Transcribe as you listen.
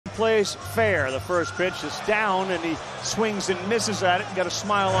plays fair. The first pitch is down, and he swings and misses at it. Got a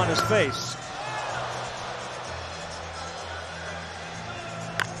smile on his face.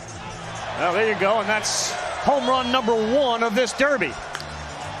 Well, there you go, and that's home run number 1 of this derby.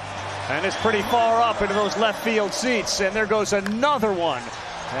 And it's pretty far up into those left field seats, and there goes another one.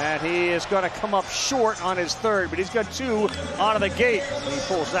 And he is going to come up short on his third, but he's got 2 out of the gate. And he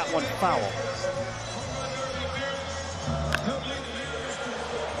pulls that one foul.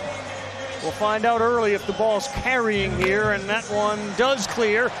 We'll find out early if the ball's carrying here, and that one does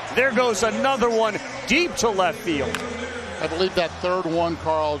clear. There goes another one deep to left field. I believe that third one,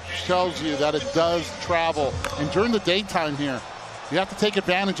 Carl, shows you that it does travel. And during the daytime here, you have to take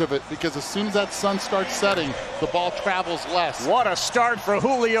advantage of it, because as soon as that sun starts setting, the ball travels less. What a start for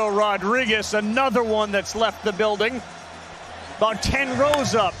Julio Rodríguez. Another one that's left the building. About 10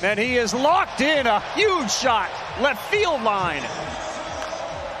 rows up, and he is locked in. A huge shot. Left field line.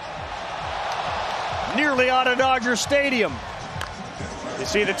 Nearly out of Dodger Stadium. You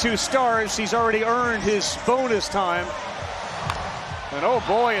see the 2 stars. He's already earned his bonus time. And oh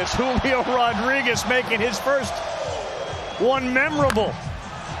boy, is Julio Rodríguez making his first one memorable.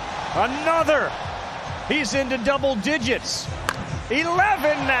 Another. He's into double digits.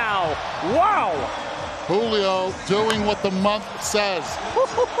 11 now. Wow. Julio doing what the month says.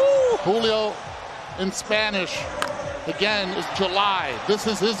 Julio in Spanish, again, is July. This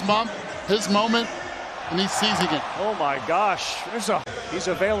is his month, his moment, and he's seizing it. Oh my gosh. He's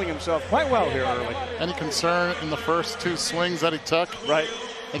availing himself quite well here early. Any concern in the first 2 swings that he took? Right.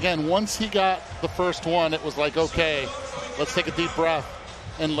 Again, once he got the first one, it was like, okay, let's take a deep breath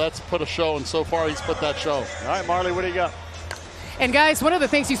and let's put a show. And so far, he's put that show. All right, Marley, what do you got? And guys, one of the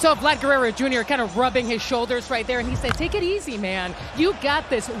things you saw Vlad Guerrero Jr. kind of rubbing his shoulders right there, and he said, take it easy, man. You got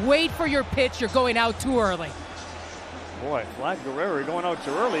this. Wait for your pitch. You're going out too early. Boy, Vlad Guerrero going out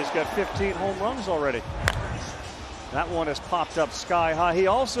too early. He's got 15 home runs already. That one has popped up sky high. He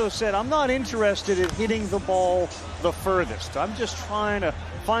also said, I'm not interested in hitting the ball the furthest. I'm just trying to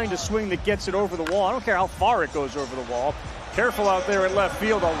find a swing that gets it over the wall. I don't care how far it goes over the wall. Careful out there in left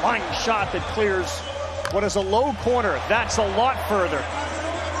field. A line shot that clears what is a low corner. That's a lot further.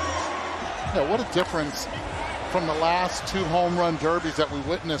 Yeah, what a difference from the last 2 home run derbies that we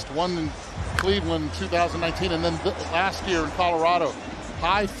witnessed. One in Cleveland in 2019, and then last year in Colorado.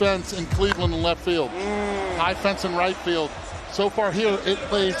 High fence in Cleveland in left field. High fence in right field. So far here, it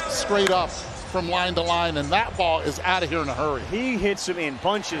plays straight up from line to line, and that ball is out of here in a hurry. He hits them in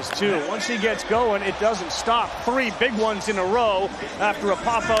bunches, too. Once he gets going, it doesn't stop. 3 big ones in a row after a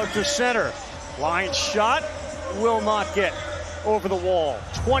pop out to center. Line shot will not get over the wall.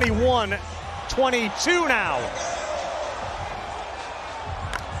 21-22 now.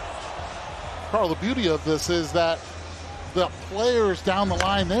 Carl, the beauty of this is that the players down the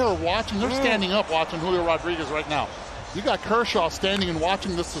line, they are watching. They're standing up watching Julio Rodríguez right now. You got Kershaw standing and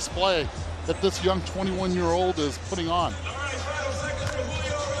watching this display that this young 21-year-old is putting on.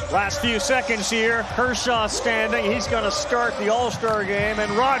 Last few seconds here. Kershaw standing. He's going to start the All-Star game,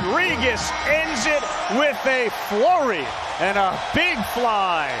 and Rodríguez ends it with a flurry and a big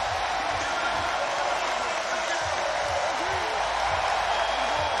fly.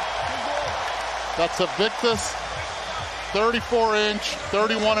 That's a Victus 34-inch,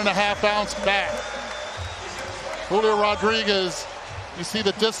 31.5-ounce bat. Julio Rodríguez, you see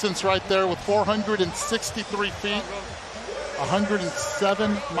the distance right there with 463 feet,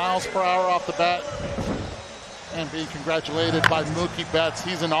 107 miles per hour off the bat, and being congratulated by Mookie Betts.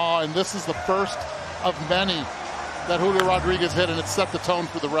 He's in awe, and this is the first of many that Julio Rodríguez hit, and it set the tone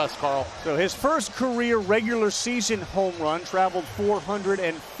for the rest, Carl. So his first career regular season home run traveled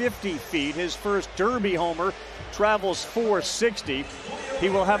 450 feet. His first Derby homer travels 460. He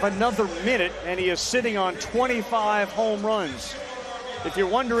will have another minute, and he is sitting on 25 home runs. If you're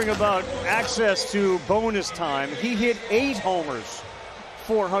wondering about access to bonus time, he hit 8 homers,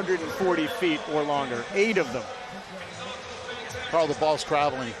 440 feet or longer, 8 of them. Carl, the ball's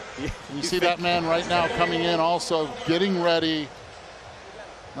traveling. You see that man right now coming in also, getting ready,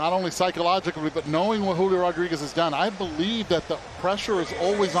 not only psychologically, but knowing what Julio Rodríguez has done. I believe that the pressure is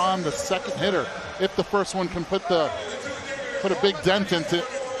always on the second hitter if the first one can put a big dent into it,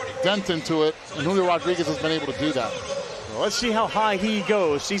 and Julio Rodríguez has been able to do that. Well, let's see how high he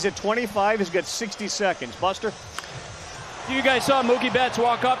goes. He's at 25. He's got 60 seconds. Buster? You guys saw Mookie Betts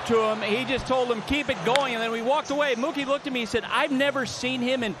walk up to him. He just told him, keep it going, and then we walked away. Mookie looked at me and said, I've never seen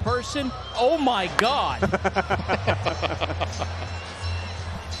him in person. Oh, my God.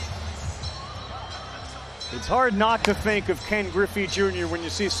 It's hard not to think of Ken Griffey Jr. when you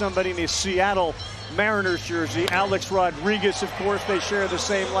see somebody in the Seattle Mariners jersey. Alex Rodriguez, of course, they share the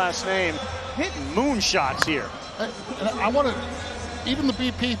same last name. Hitting moonshots here. And I want to, even the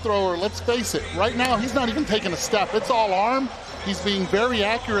BP thrower, let's face it, right now he's not even taking a step. It's all arm. He's being very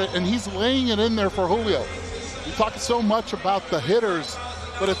accurate, and he's laying it in there for Julio. We talk so much about the hitters,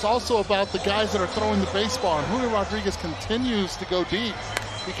 but it's also about the guys that are throwing the baseball. And Julio Rodriguez continues to go deep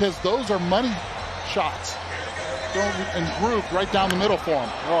because those are money shots. And groove right down the middle for him.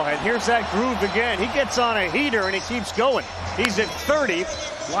 Oh, and here's that groove again. He gets on a heater and he keeps going. He's at 30.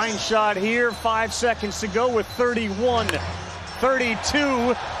 Line shot here, 5 seconds to go with 31, 32,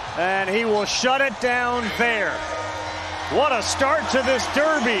 and he will shut it down there. What a start to this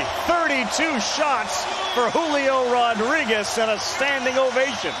derby. 32 shots for Julio Rodriguez and a standing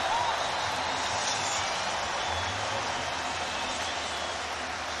ovation.